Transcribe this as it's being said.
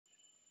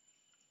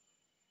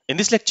In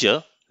this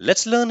lecture,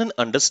 let's learn and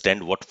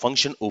understand what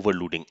function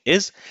overloading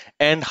is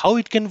and how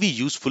it can be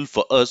useful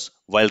for us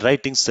while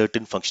writing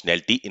certain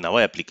functionality in our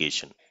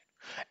application.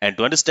 And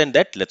to understand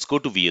that, let's go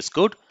to VS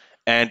Code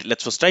and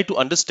let's first try to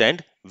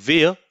understand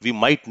where we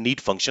might need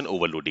function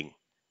overloading.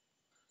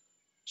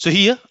 So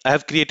here I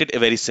have created a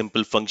very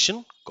simple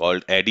function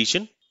called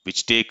addition,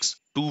 which takes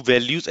two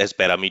values as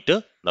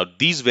parameter. Now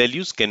these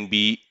values can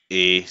be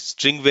a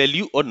string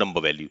value or number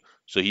value.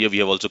 So here we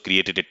have also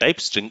created a type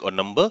string or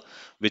number,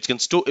 which can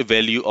store a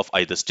value of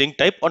either string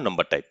type or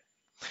number type.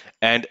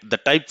 And the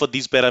type for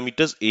these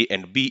parameters A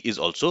and B is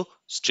also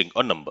string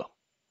or number.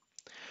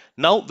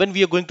 Now when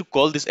we are going to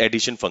call this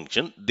addition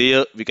function,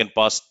 there we can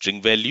pass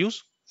string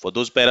values for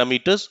those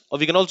parameters, or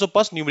we can also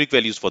pass numeric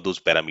values for those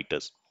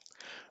parameters.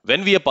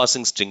 When we are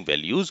passing string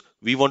values,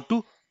 we want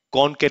to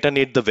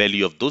concatenate the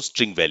value of those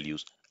string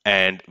values,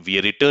 and we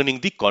are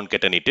returning the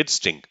concatenated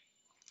string.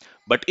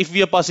 But if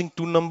we are passing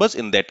two numbers,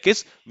 in that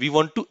case, we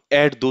want to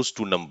add those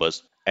two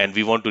numbers and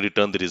we want to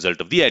return the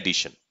result of the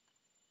addition.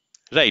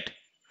 Right.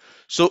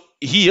 So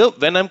here,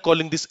 when I'm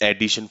calling this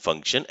addition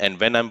function and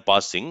when I'm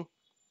passing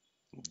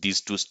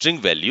these two string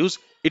values,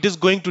 it is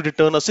going to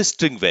return us a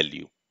string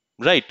value.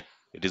 Right.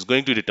 It is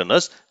going to return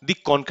us the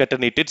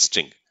concatenated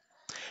string.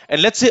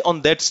 And let's say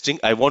on that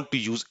string, I want to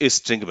use a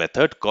string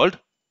method called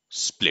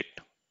split.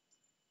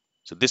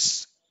 So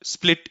this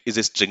split is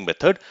a string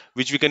method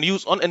which we can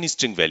use on any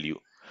string value.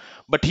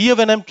 But here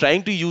when I'm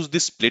trying to use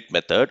this split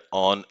method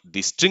on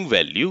the string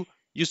value,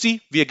 you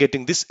see we are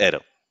getting this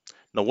error.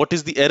 Now what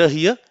is the error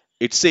here?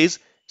 It says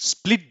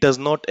split does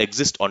not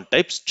exist on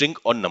type string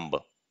or number.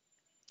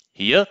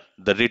 Here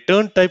the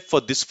return type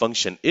for this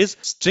function is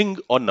string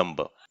or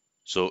number.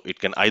 So it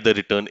can either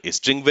return a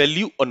string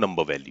value or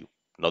number value.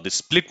 Now this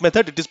split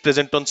method, it is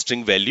present on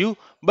string value,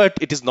 but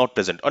it is not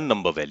present on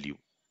number value.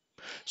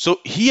 So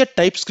here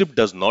TypeScript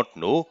does not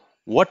know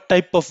what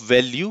type of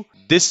value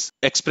this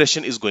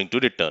expression is going to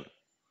return.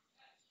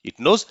 It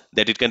knows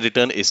that it can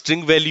return a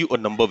string value or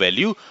number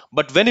value,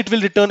 but when it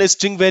will return a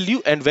string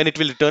value and when it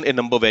will return a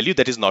number value,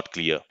 that is not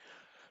clear.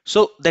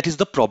 So that is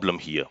the problem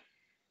here.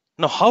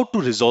 Now how to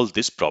resolve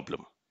this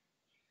problem?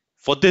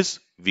 For this,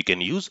 we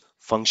can use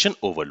function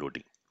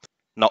overloading.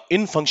 Now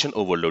in function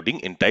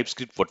overloading in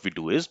TypeScript, what we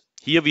do is,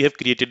 here we have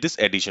created this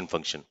addition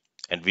function.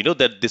 And we know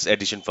that this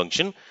addition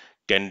function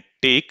can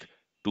take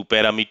two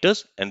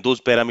parameters, and those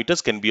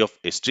parameters can be of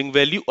a string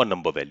value or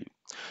number value.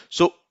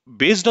 So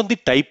based on the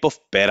type of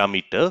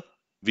parameter,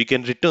 we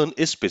can return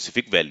a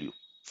specific value.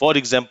 For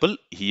example,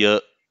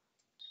 here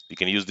we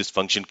can use this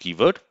function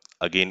keyword.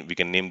 Again, we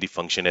can name the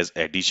function as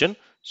addition.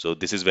 So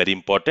this is very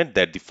important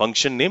that the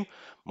function name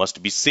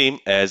must be same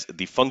as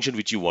the function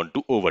which you want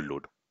to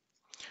overload.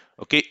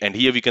 Okay, and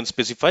here we can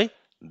specify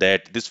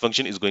that this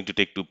function is going to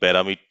take two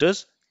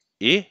parameters,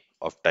 A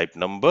of type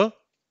number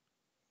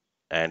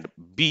and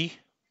B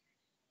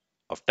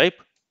of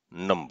type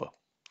number.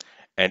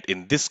 And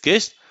in this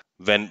case,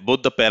 when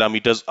both the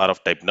parameters are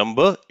of type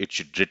number, it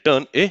should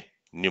return a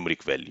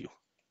numeric value.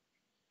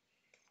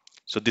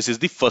 So this is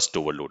the first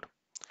overload.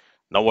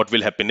 Now what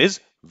will happen is,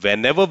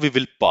 whenever we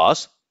will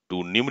pass two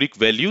numeric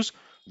values,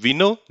 we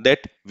know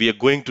that we are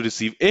going to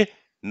receive a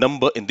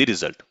number in the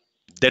result.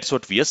 That's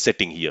what we are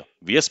setting here.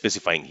 We are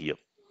specifying here.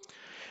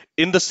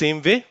 In the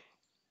same way,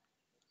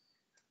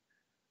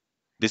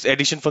 this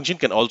addition function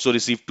can also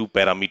receive two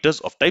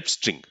parameters of type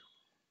string.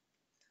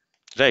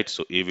 Right,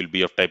 so A will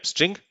be of type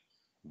string,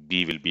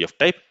 B will be of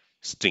type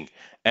string.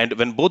 And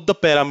when both the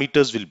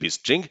parameters will be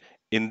string,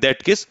 in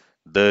that case,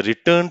 the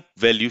return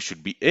value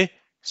should be a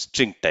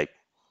string type.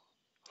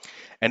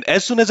 And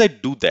as soon as I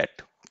do that,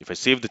 if I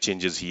save the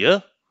changes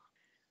here,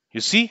 you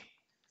see,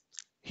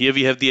 here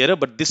we have the error,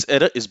 but this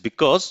error is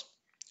because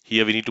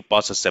here we need to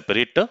pass a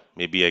separator.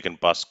 Maybe I can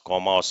pass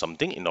comma or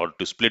something in order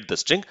to split the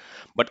string.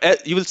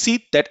 But you will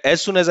see that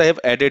as soon as I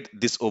have added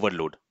this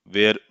overload,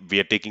 where we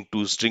are taking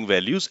two string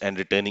values and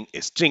returning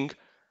a string,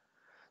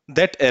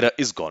 that error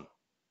is gone.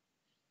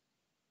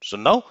 So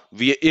now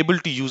we are able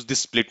to use this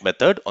split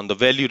method on the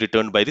value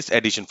returned by this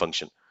addition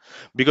function.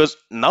 Because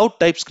now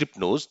TypeScript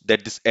knows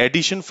that this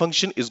addition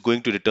function is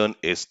going to return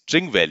a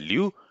string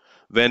value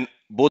when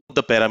both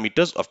the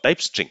parameters of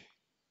type string.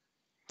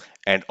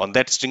 And on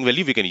that string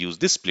value, we can use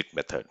this split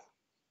method.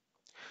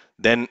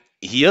 Then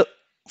here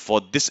for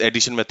this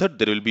addition method,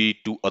 there will be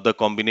two other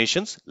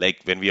combinations, like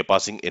when we are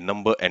passing a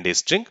number and a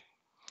string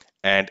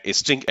and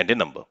a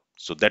number.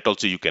 So that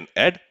also you can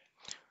add.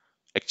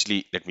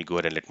 Actually, let me go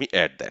ahead and let me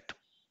add that.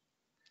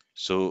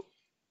 So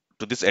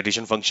to this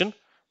addition function,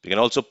 we can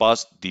also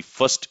pass the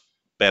first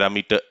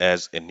parameter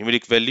as a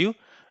numeric value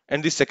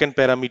and the second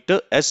parameter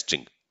as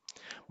string.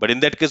 But in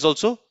that case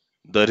also,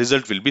 the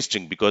result will be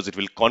string because it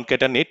will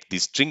concatenate the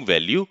string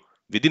value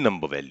with the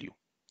number value.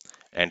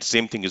 And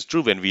same thing is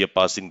true when we are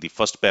passing the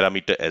first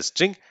parameter as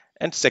string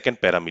and second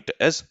parameter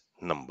as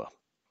number.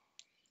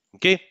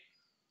 Okay,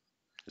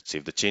 let's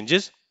save the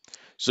changes.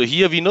 So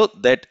here we know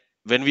that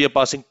when we are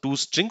passing two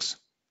strings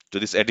to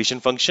this addition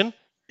function,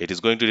 it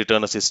is going to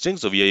return us a string.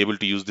 So we are able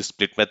to use this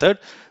split method.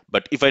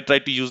 But if I try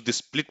to use this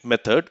split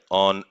method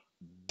on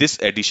this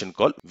addition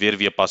call where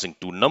we are passing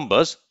two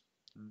numbers,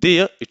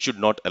 there it should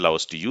not allow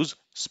us to use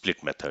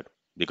split method,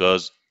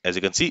 because as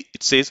you can see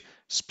it says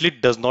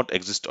split does not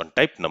exist on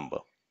type number.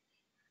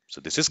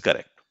 So this is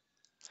correct.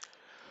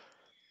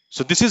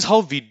 So this is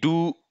how we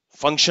do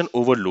function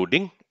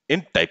overloading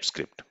in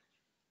TypeScript.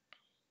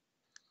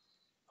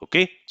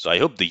 Okay, so I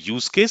hope the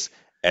use case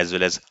as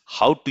well as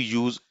how to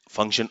use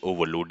function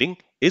overloading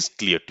is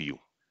clear to you.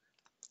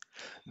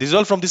 This is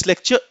all from this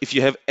lecture. If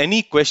you have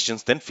any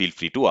questions, then feel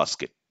free to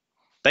ask it.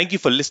 Thank you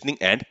for listening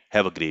and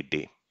have a great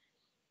day.